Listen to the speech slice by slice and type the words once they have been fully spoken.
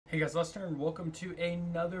Hey guys, Lester, and welcome to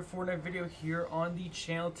another Fortnite video here on the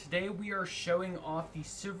channel. Today we are showing off the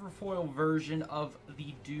silver foil version of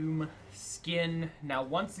the Doom skin. Now,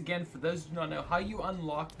 once again, for those who do not know, how you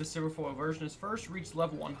unlock the silver foil version is first reach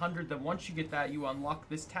level 100. Then once you get that, you unlock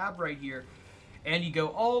this tab right here, and you go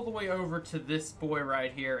all the way over to this boy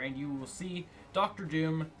right here, and you will see Dr.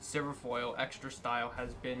 Doom silver foil extra style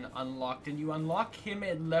has been unlocked, and you unlock him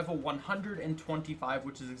at level 125,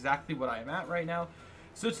 which is exactly what I am at right now.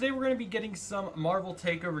 So today we're going to be getting some Marvel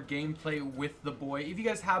Takeover gameplay with the boy. If you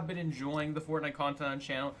guys have been enjoying the Fortnite content on the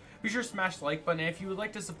channel, be sure to smash the like button. And if you would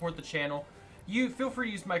like to support the channel, you feel free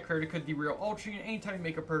to use my credit code, TheRealUltra, anytime you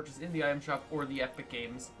make a purchase in the item shop or the Epic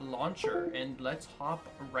Games launcher. And let's hop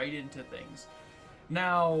right into things.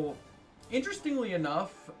 Now, interestingly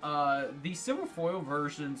enough, the silver foil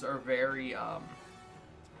versions are very,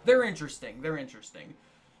 they're interesting.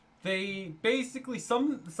 They basically,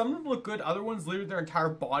 some of them look good, other ones literally their entire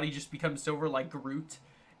body just becomes silver, like Groot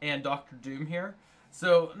and Dr. Doom here.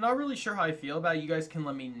 So, not really sure how I feel about it. You guys can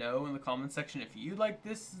let me know in the comment section if you like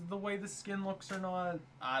this, the way the skin looks or not.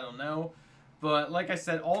 I don't know. But, like I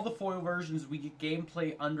said, all the foil versions, we get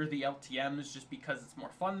gameplay under the LTMs just because it's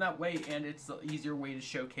more fun that way, and it's the easier way to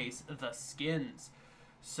showcase the skins.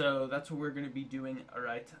 So, that's what we're going to be doing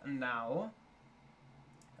right now.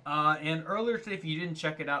 And earlier today, if you didn't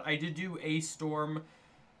check it out, I did do a Storm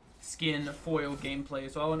skin foil gameplay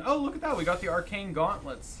as well. And oh, look at that. We got the Arcane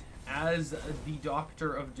Gauntlets as the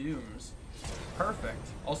Doctor of Dooms. Perfect.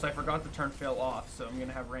 Also, I forgot to turn Fail off, so I'm going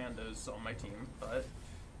to have randos on my team. But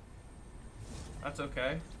that's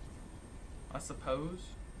okay, I suppose.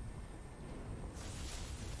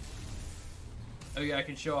 Oh yeah, I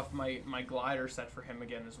can show off my glider set for him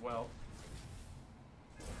again as well.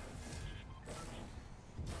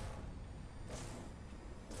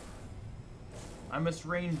 I must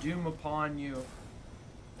rain doom upon you.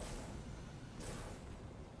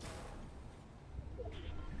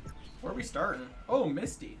 Where are we starting? Oh,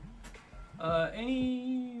 Misty.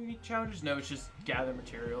 Any challenges? No, it's just gather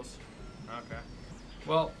materials. Okay.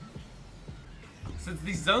 Well, since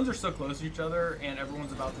these zones are so close to each other and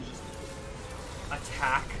everyone's about to just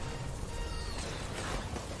attack.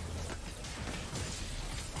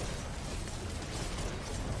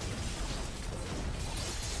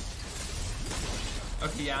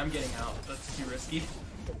 Okay, yeah, I'm getting out. That's too risky.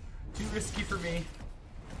 Too risky for me.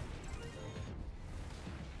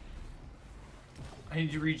 I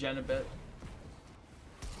need to regen a bit.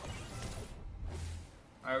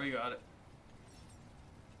 Alright, we got it.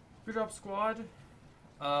 Good job, squad.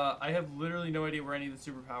 I have literally no idea where any of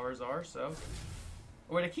the superpowers are, so...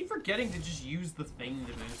 Oh, wait, I keep forgetting to just use the thing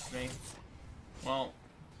to boost me. Well,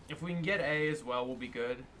 if we can get A as well, we'll be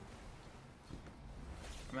good.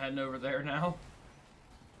 I'm heading over there now.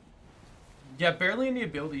 Yeah, barely any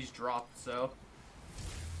abilities dropped, so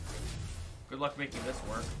good luck making this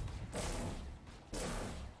work.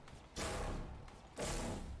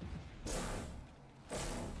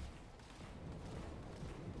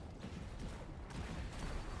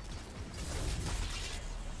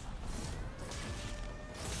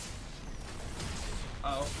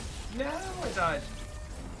 Oh, no, I died.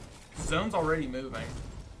 The zone's already moving.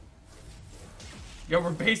 Yeah,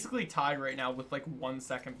 we're basically tied right now with like 1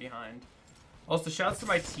 second behind. Also, shouts to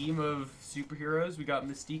my team of superheroes. We got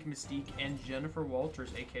Mystique, and Jennifer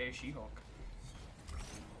Walters, aka She-Hulk.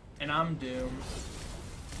 And I'm Doom.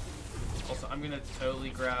 Also, I'm gonna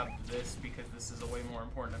totally grab this because this is a way more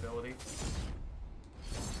important ability.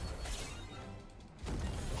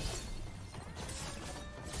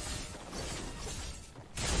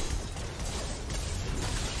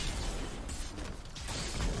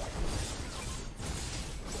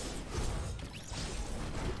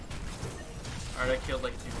 Alright, I killed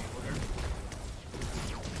like 2 people here.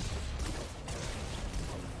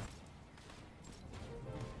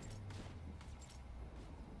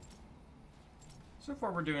 So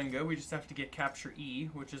far we're doing good. We just have to get Capture E,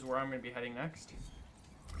 which is where I'm going to be heading next.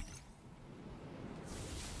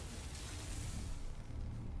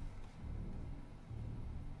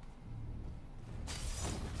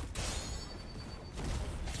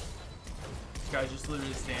 Guys, just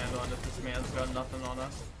literally stand on it. This man's got nothing on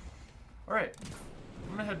us. Alright,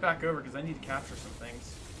 I'm gonna head back over because I need to capture some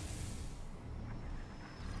things.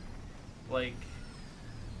 Like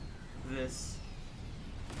this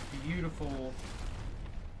beautiful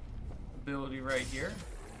ability right here.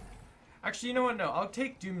 Actually, you know what? No, I'll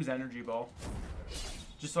take Doom's Energy Ball.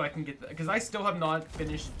 Just so I can get that. Because I still have not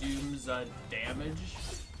finished Doom's damage.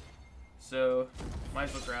 So, might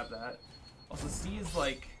as well grab that. Also, C is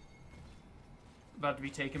like about to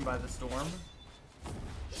be taken by the storm.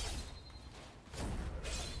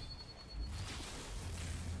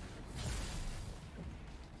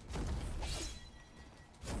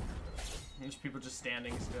 people just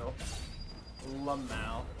standing still.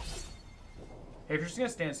 Lamau. Hey, if you're just gonna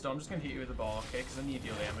stand still, I'm just gonna hit you with the ball, okay? Because I need to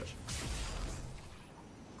deal damage.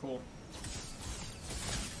 Cool.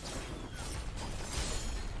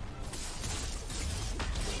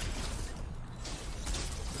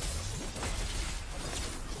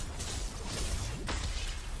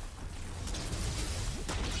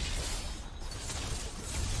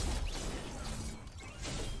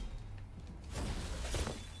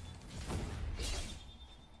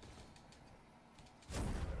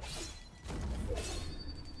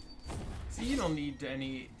 You don't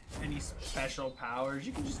need any special powers.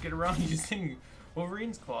 You can just get around using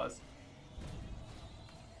Wolverine's claws.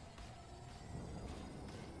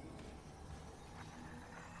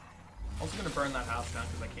 Also gonna burn that house down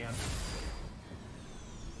because I can.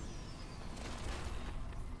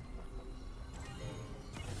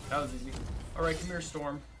 That was easy. Alright, come here,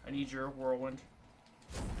 Storm. I need your whirlwind.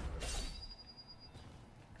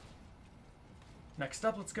 Next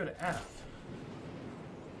up, let's go to F.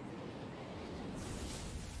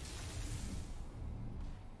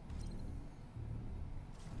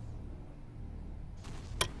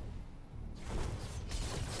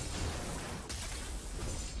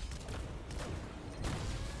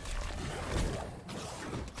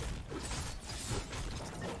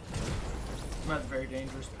 That's a very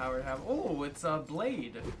dangerous power to have. Oh, it's a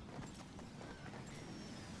blade.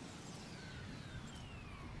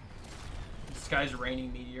 This guy's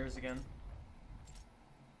raining meteors again.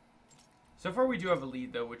 So far we do have a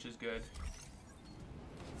lead though, which is good.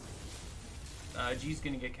 G's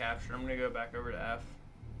gonna get captured. I'm gonna go back over to F.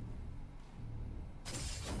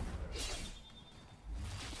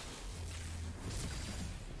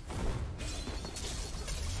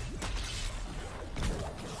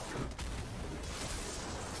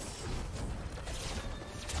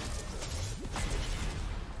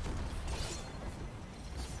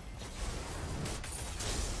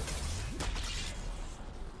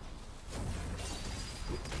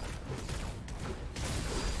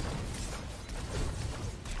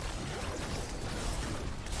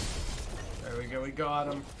 We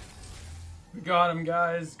got him. We got him,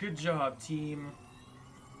 guys. Good job, team.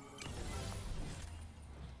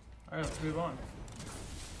 Alright, let's move on.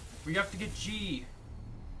 We have to get G.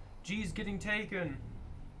 G's getting taken.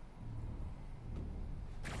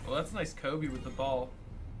 Well, that's a nice Kobe with the ball.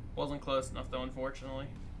 Wasn't close enough, though, unfortunately.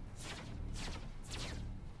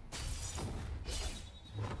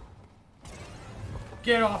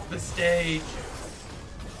 Get off the stage.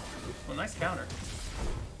 Well, nice counter.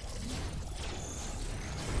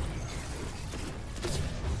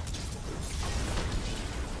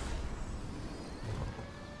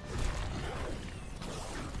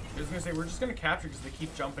 I was gonna say, we're just gonna capture because they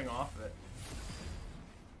keep jumping off of it.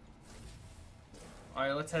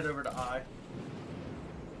 Alright, let's head over to I.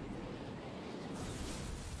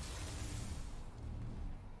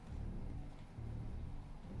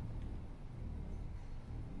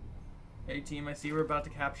 Hey team, I see we're about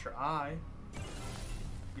to capture I.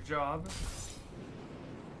 Good job.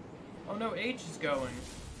 Oh no, H is going.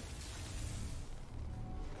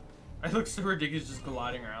 I look so ridiculous just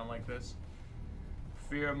gliding around like this.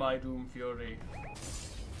 Fear my doom fury.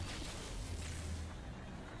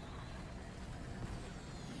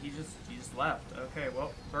 He just left. Okay,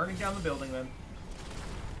 well, burning down the building then.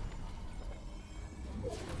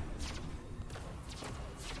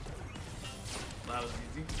 That was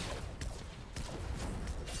easy.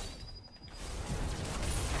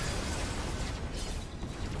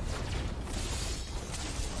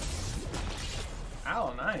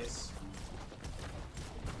 Ow, nice.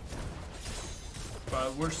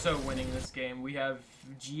 But we're so winning this game. We have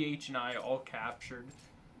GH and I all captured.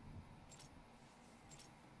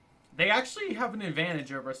 They actually have an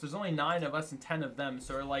advantage over us. There's only 9 of us and 10 of them,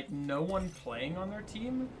 so we're like no one playing on their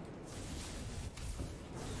team.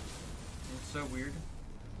 It's so weird.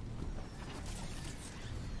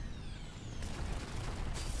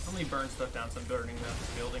 Let me burn stuff down, so I'm burning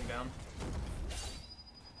that building down.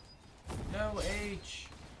 No, H.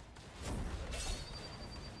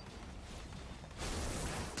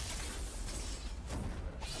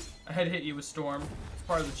 I had to hit you with Storm. It's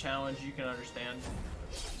part of the challenge, you can understand.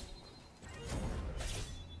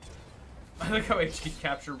 I like how H gets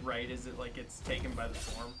captured right as it like gets taken by the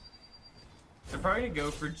storm. They're probably gonna go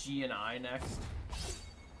for G and I next.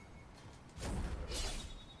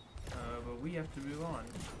 But we have to move on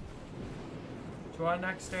to our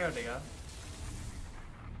next area.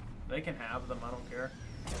 They can have them, I don't care.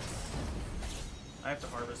 I have to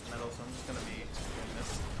harvest metal, so I'm just gonna be doing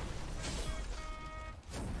this.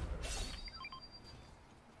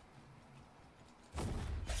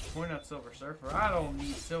 Point out Silver Surfer. I don't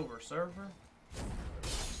need Silver Surfer.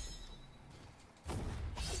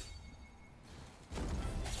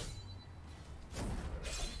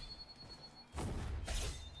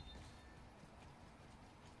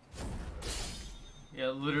 Yeah,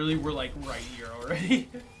 literally, we're like right here already.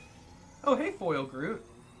 Oh, hey, Foil Groot.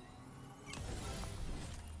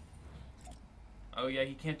 Oh, yeah,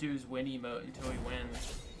 he can't do his win emote until he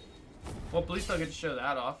wins. Well, at least I'll get to show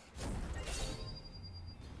that off.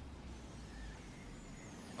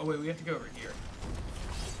 Oh, wait, we have to go over here.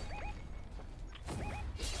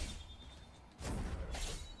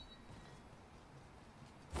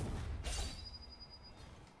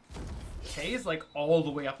 Kay is like all the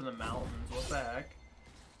way up in the mountains. What the heck?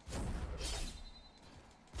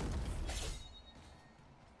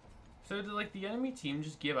 So did like the enemy team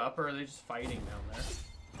just give up, or are they just fighting down there?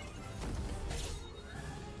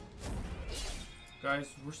 Guys,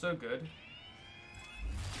 we're so good.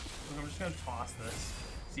 Look, I'm just gonna toss this,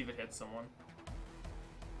 see if it hits someone.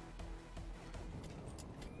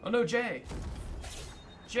 Oh no, Jay!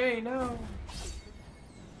 Jay, no!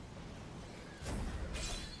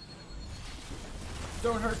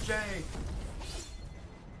 Don't hurt Jay!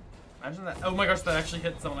 Imagine that. Oh my gosh, that actually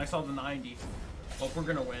hit someone. I saw the 90. Well, we're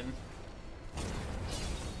gonna win.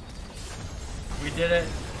 We did it.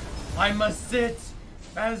 I must sit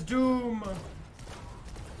as Doom.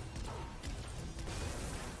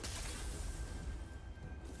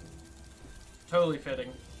 Totally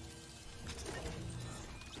fitting.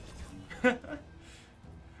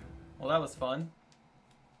 Well, that was fun.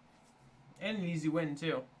 And an easy win,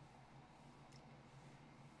 too.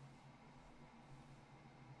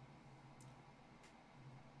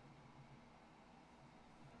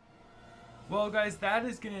 Well, guys, that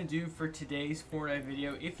is going to do for today's Fortnite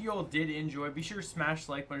video. If you all did enjoy, be sure to smash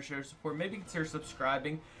the like button, show your support. Maybe consider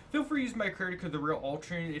subscribing. Feel free to use my credit code, The Real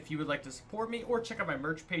Alternate, if you would like to support me, or check out my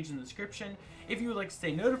merch page in the description. If you would like to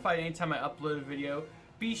stay notified anytime I upload a video,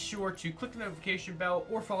 be sure to click the notification bell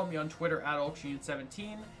or follow me on Twitter at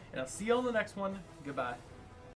Alternate17. And I'll see you on the next one. Goodbye.